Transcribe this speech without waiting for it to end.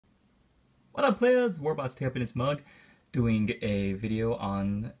What up, players? Warbot's tail up in his mug, doing a video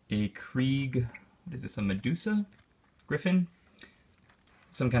on a Krieg, what is this, a Medusa? Griffon?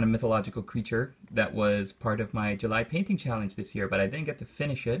 Some kind of mythological creature that was part of my July painting challenge this year, but I didn't get to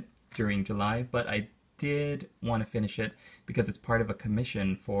finish it during July, but I did want to finish it because it's part of a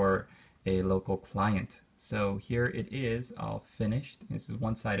commission for a local client. So here it is, all finished. This is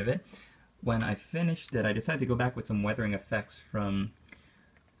one side of it. When I finished it, I decided to go back with some weathering effects from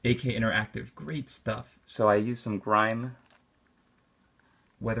AK Interactive. Great stuff. So I used some grime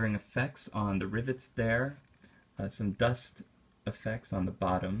weathering effects on the rivets there, some dust effects on the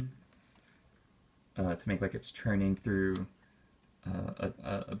bottom to make like it's churning through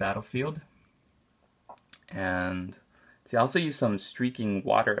a battlefield. And see, I also used some streaking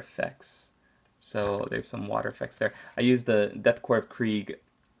water effects. So there's some water effects there. I used the Death Corps of Krieg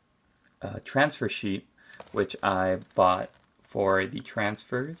transfer sheet, which I bought for the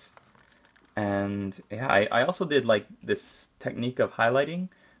transfers. And yeah, I also did like this technique of highlighting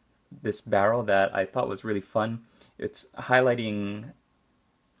this barrel that I thought was really fun. It's highlighting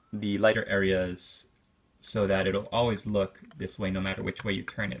the lighter areas so that it'll always look this way no matter which way you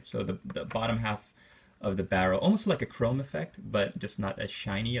turn it. So the bottom half of the barrel, almost like a chrome effect, but just not as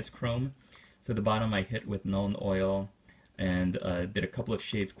shiny as chrome. So the bottom I hit with Nuln Oil and did a couple of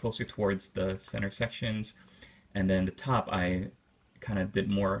shades closer towards the center sections. And then the top I kind of did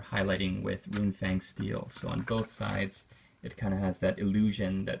more highlighting with Runefang Steel. So on both sides it kind of has that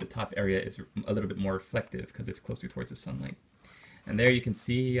illusion that the top area is a little bit more reflective because it's closer towards the sunlight. And there you can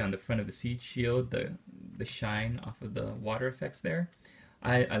see on the front of the siege shield the shine off of the water effects there.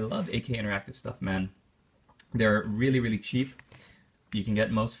 I love AK Interactive stuff, man. They're really, really cheap. You can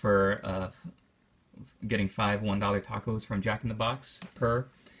get most for getting 5 $1 tacos from Jack in the Box per.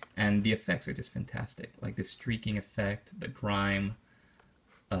 And the effects are just fantastic. Like the streaking effect, the grime,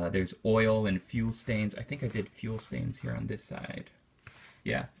 there's oil and fuel stains. I think I did fuel stains here on this side.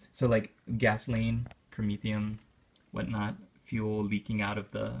 Yeah, so like gasoline, promethium, whatnot, fuel leaking out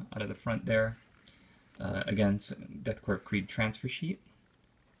of the front there. Again, Death Corps of Krieg transfer sheet.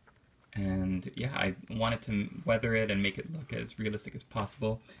 And yeah, I wanted to weather it and make it look as realistic as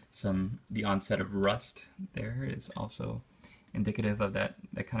possible. The onset of rust there is also indicative of that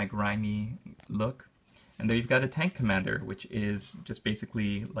kind of grimy look. And there you've got a tank commander, which is just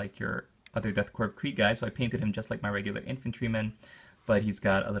basically like your other Death Corps of Krieg guy. So I painted him just like my regular infantryman, but he's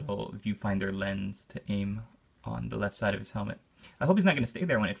got a little viewfinder lens to aim on the left side of his helmet. I hope he's not going to stay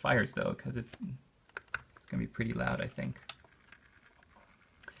there when it fires though, because it's going to be pretty loud, I think.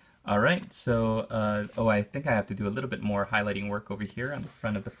 Alright, so, oh, I think I have to do a little bit more highlighting work over here on the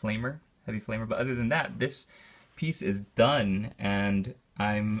front of the flamer, heavy flamer, but other than that, this piece is done, and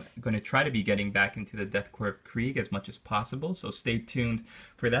I'm going to try to be getting back into the Death Corps of Krieg as much as possible, so stay tuned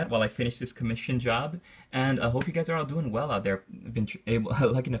for that while I finish this commission job, and I hope you guys are all doing well out there. I've been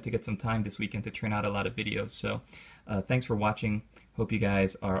lucky enough to get some time this weekend to turn out a lot of videos, so thanks for watching. Hope you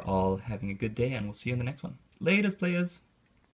guys are all having a good day, and we'll see you in the next one. Laters, players!